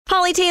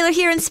Holly Taylor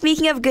here, and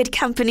speaking of good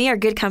company, our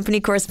good company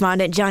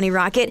correspondent, Johnny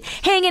Rocket,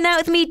 hanging out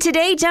with me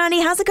today.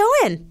 Johnny, how's it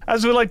going?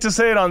 As we like to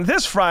say it on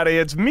this Friday,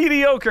 it's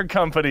mediocre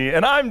company,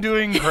 and I'm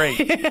doing great.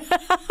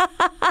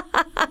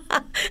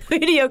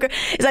 Mediocre.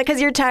 Is that because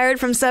you're tired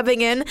from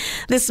subbing in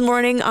this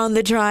morning on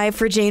the drive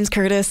for James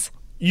Curtis?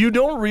 You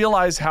don't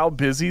realize how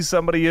busy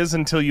somebody is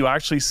until you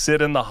actually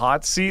sit in the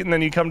hot seat, and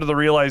then you come to the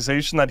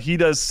realization that he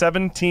does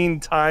 17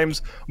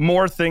 times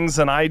more things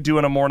than I do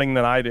in a morning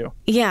than I do.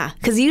 Yeah,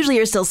 because usually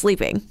you're still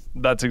sleeping.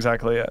 That's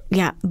exactly it.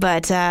 Yeah,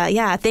 but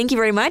thank you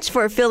very much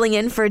for filling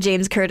in for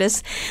James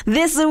Curtis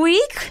this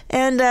week,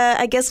 and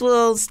I guess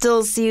we'll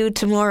still see you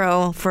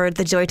tomorrow for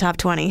the Joy Top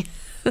 20.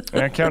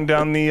 And I count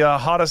down the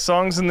hottest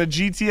songs in the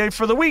GTA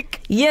for the week.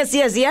 Yes.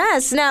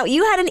 Now,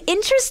 you had an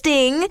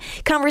interesting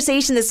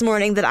conversation this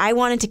morning that I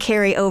wanted to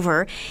carry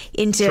over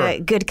into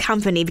good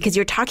company, because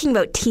you're talking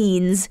about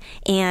teens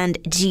and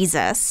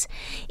Jesus.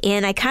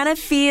 And I kind of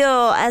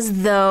feel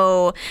as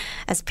though,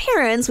 as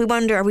parents, we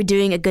wonder, are we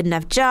doing a good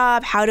enough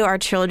job? How do our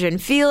children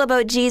feel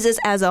about Jesus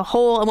as a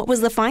whole? And what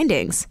was the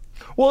findings?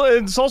 Well,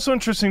 it's also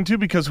interesting, too,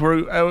 because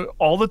we're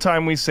all the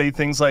time we say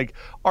things like,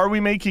 are we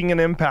making an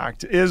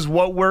impact? Is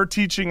what we're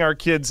teaching our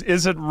kids,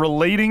 is it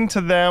relating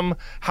to them?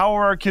 How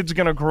are our kids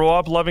going to grow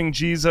up loving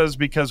Jesus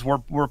because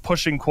we're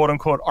pushing, quote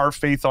unquote, our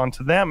faith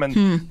onto them?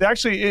 And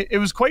actually, it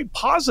was quite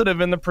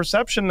positive in the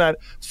perception that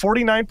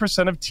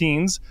 49% of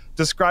teens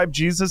describe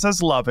Jesus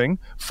as loving,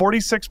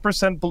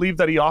 46% believe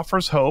that he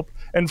offers hope,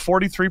 and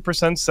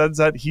 43% said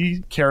that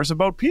he cares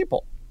about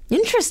people.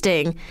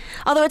 Interesting.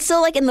 Although it's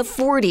still like in the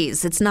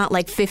 40s. It's not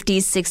like 50s,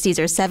 60s,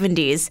 or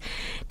 70s.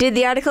 Did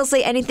the article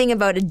say anything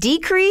about a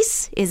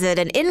decrease? Is it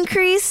an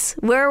increase?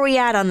 Where are we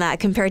at on that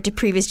compared to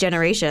previous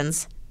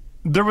generations?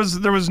 There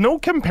was no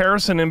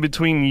comparison in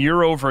between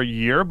year over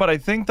year, but I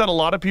think that a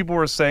lot of people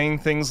were saying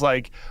things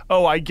like,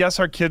 oh, I guess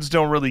our kids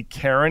don't really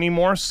care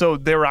anymore. So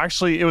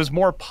it was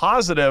more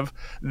positive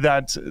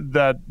that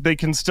they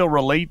can still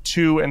relate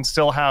to and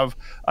still have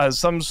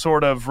some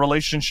sort of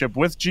relationship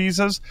with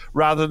Jesus,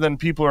 rather than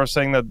people are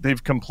saying that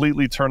they've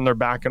completely turned their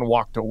back and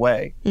walked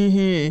away.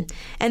 Mm-hmm.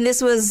 And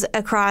this was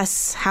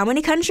across how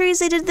many countries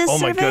they did this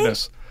survey? Oh, my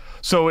goodness.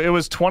 So it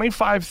was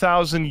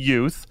 25,000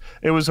 youth.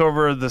 It was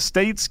over the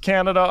States,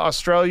 Canada,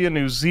 Australia,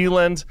 New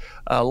Zealand,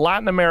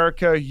 Latin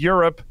America,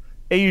 Europe,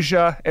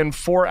 Asia, and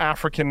 4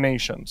 African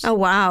nations. Oh,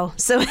 wow.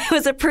 So it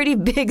was a pretty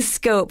big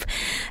scope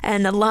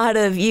and a lot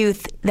of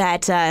youth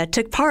that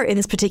took part in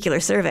this particular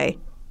survey.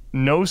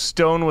 No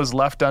stone was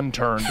left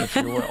unturned, if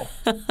you will.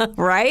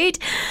 Right?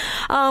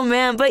 Oh,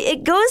 man. But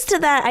it goes to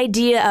that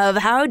idea of,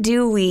 how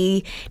do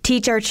we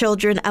teach our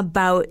children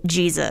about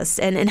Jesus?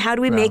 And how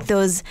do we make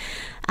those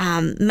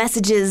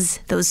messages,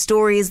 those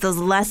stories, those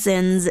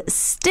lessons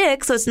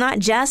stick, so it's not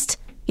just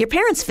your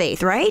parents'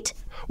 faith, right?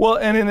 Well,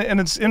 and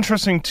it's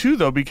interesting, too,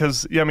 though,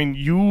 because, I mean,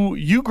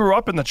 you grew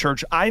up in the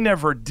church. I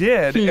never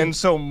did. And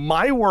so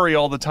my worry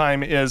all the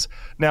time is,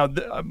 now,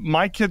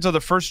 my kids are the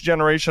first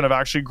generation of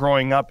actually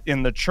growing up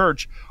in the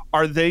church.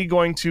 Are they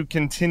going to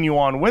continue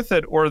on with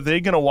it, or are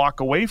they going to walk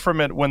away from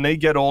it when they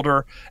get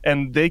older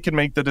and they can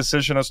make the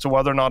decision as to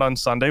whether or not on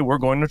Sunday we're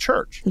going to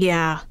church?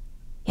 Yeah,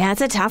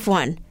 it's a tough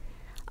one.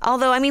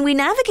 Although, I mean, we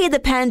navigated the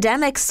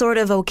pandemic sort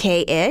of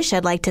okay-ish,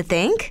 I'd like to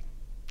think.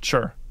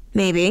 Sure.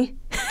 Maybe.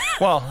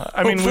 Well,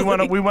 I mean,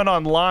 we went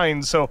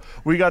online, so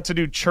we got to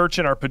do church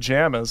in our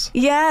pajamas.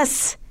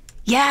 Yes,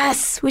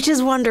 which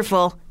is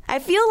wonderful. I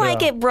feel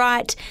like it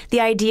brought the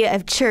idea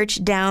of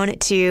church down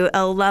to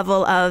a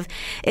level of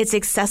it's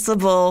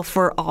accessible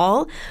for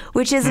all,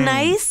 which is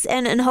nice.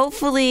 And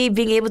hopefully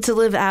being able to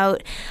live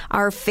out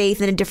our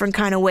faith in a different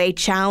kind of way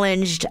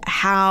challenged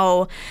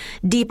how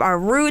deep our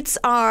roots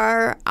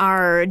are,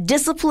 our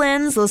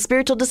disciplines, those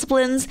spiritual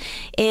disciplines,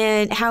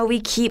 and how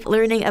we keep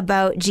learning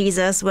about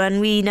Jesus when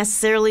we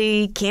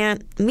necessarily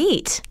can't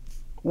meet.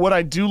 What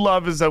I do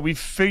love is that we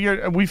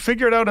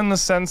figured out in the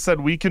sense that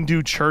we can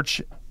do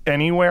church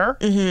anywhere,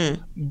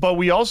 but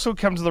we also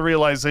come to the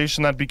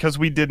realization that because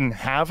we didn't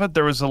have it,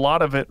 there was a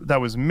lot of it that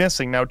was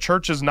missing. Now,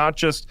 church is not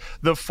just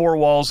the 4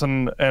 walls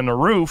and a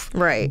roof,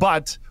 right?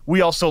 But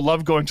we also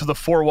love going to the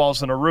 4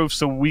 walls and a roof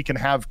so we can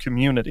have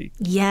community.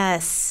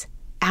 Yes,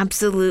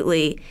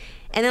 absolutely.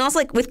 And then also,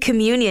 like, with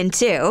communion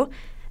too.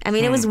 I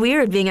mean, it was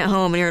weird being at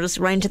home and you're just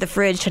running to the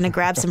fridge trying to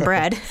grab some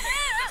bread.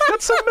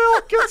 Get some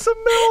milk.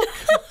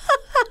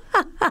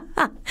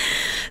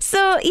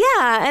 So,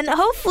 yeah, and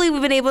hopefully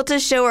we've been able to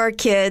show our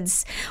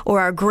kids or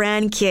our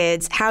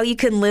grandkids how you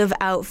can live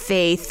out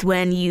faith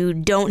when you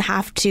don't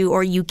have to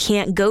or you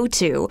can't go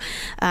to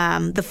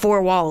the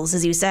 4 walls,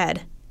 as you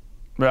said.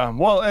 Yeah,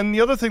 well, and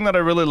the other thing that I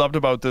really loved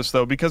about this,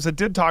 though, because it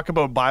did talk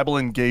about Bible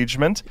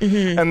engagement,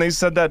 and they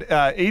said that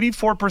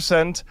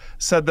 84%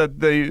 said that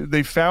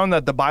they found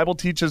that the Bible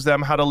teaches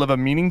them how to live a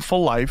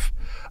meaningful life,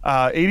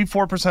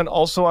 84%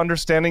 also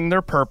understanding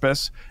their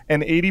purpose,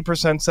 and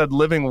 80% said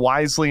living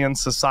wisely in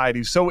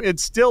society. So it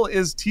still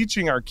is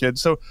teaching our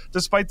kids. So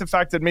despite the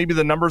fact that maybe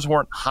the numbers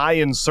weren't high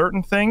in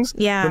certain things,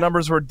 the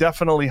numbers were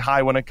definitely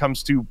high when it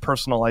comes to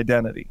personal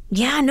identity.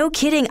 Yeah, no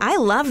kidding. I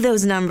love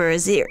those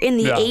numbers in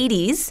the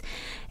 80s.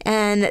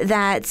 And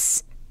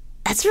that's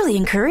really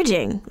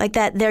encouraging. Like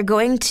that they're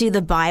going to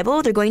the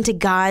Bible, they're going to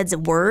God's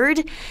word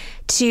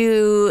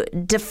to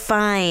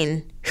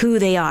define who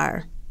they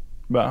are.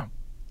 Wow.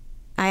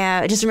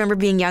 I just remember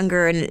being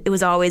younger, and it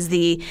was always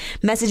the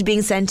message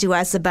being sent to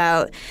us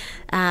about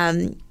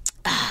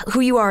who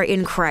you are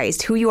in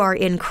Christ, who you are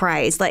in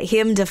Christ. Let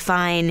him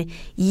define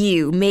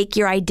you. Make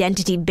your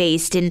identity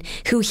based in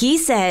who he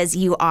says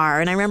you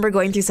are. And I remember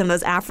going through some of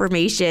those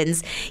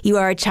affirmations. You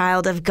are a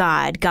child of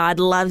God. God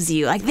loves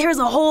you. Like there's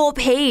a whole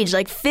page,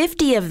 like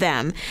 50 of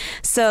them.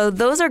 So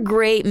those are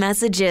great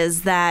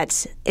messages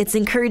that it's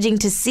encouraging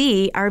to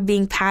see are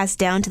being passed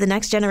down to the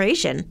next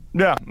generation.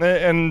 Yeah.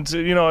 And,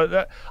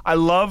 I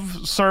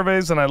love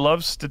surveys and I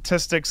love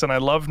statistics and I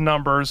love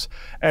numbers.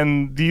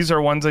 And these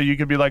are ones that you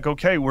could be like,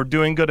 okay, we're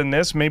doing good in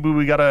this. Maybe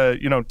we got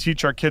to,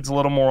 teach our kids a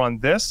little more on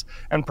this.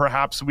 And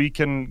perhaps we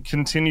can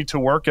continue to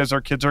work as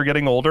our kids are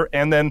getting older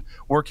and then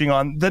working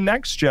on the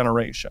next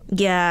generation.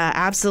 Yeah,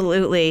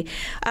 absolutely.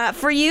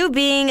 For you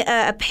being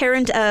a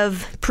parent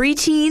of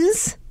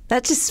preteens,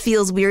 that just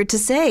feels weird to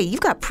say.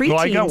 You've got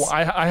preteens. Well,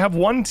 I have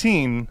one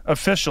teen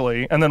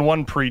officially and then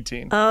one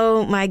preteen.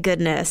 Oh, my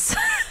goodness.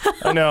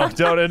 I know.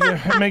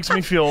 It makes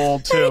me feel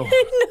old, too.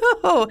 I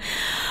know.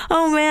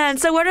 Oh, man.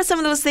 So what are some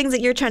of those things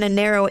that you're trying to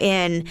narrow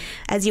in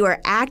as you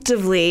are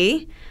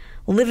actively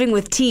living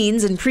with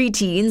teens and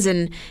preteens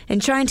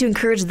and trying to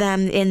encourage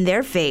them in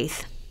their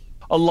faith?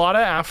 A lot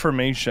of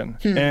affirmation.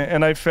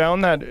 And I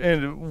found that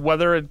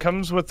whether it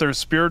comes with their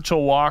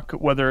spiritual walk,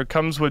 whether it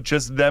comes with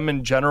just them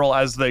in general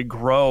as they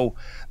grow,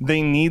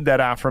 they need that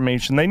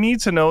affirmation. They need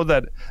to know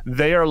that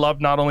they are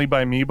loved not only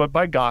by me, but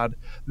by God,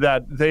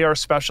 that they are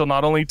special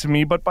not only to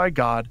me, but by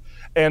God.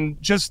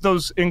 And just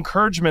those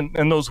encouragement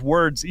and those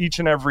words each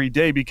and every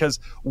day, because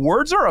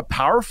words are a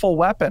powerful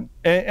weapon.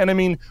 And I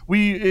mean,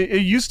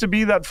 it used to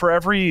be that for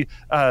every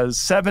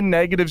 7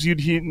 negatives, you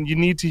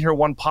need to hear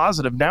 1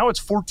 positive. Now it's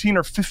 14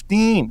 or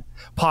 15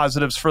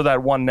 positives for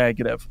that 1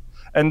 negative.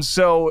 And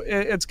so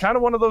it's kind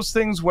of one of those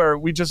things where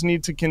we just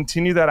need to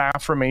continue that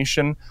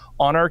affirmation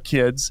on our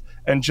kids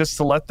and just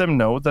to let them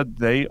know that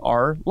they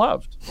are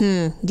loved.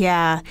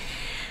 Yeah.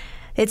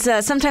 It's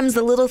sometimes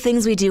the little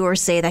things we do or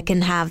say that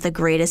can have the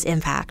greatest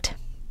impact.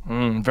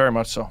 Very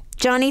much so.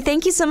 Johnny,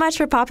 thank you so much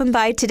for popping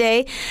by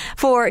today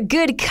for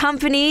good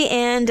company,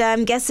 and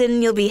I'm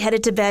guessing you'll be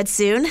headed to bed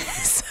soon.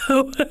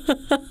 So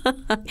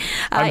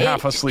I'm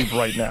half asleep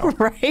right now.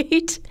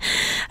 Right?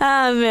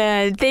 Oh,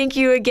 man. Thank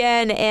you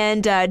again.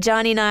 And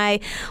Johnny and I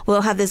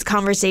will have this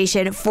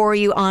conversation for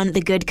you on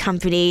the Good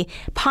Company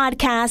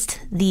podcast,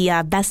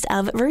 the best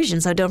of version.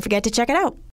 So don't forget to check it out.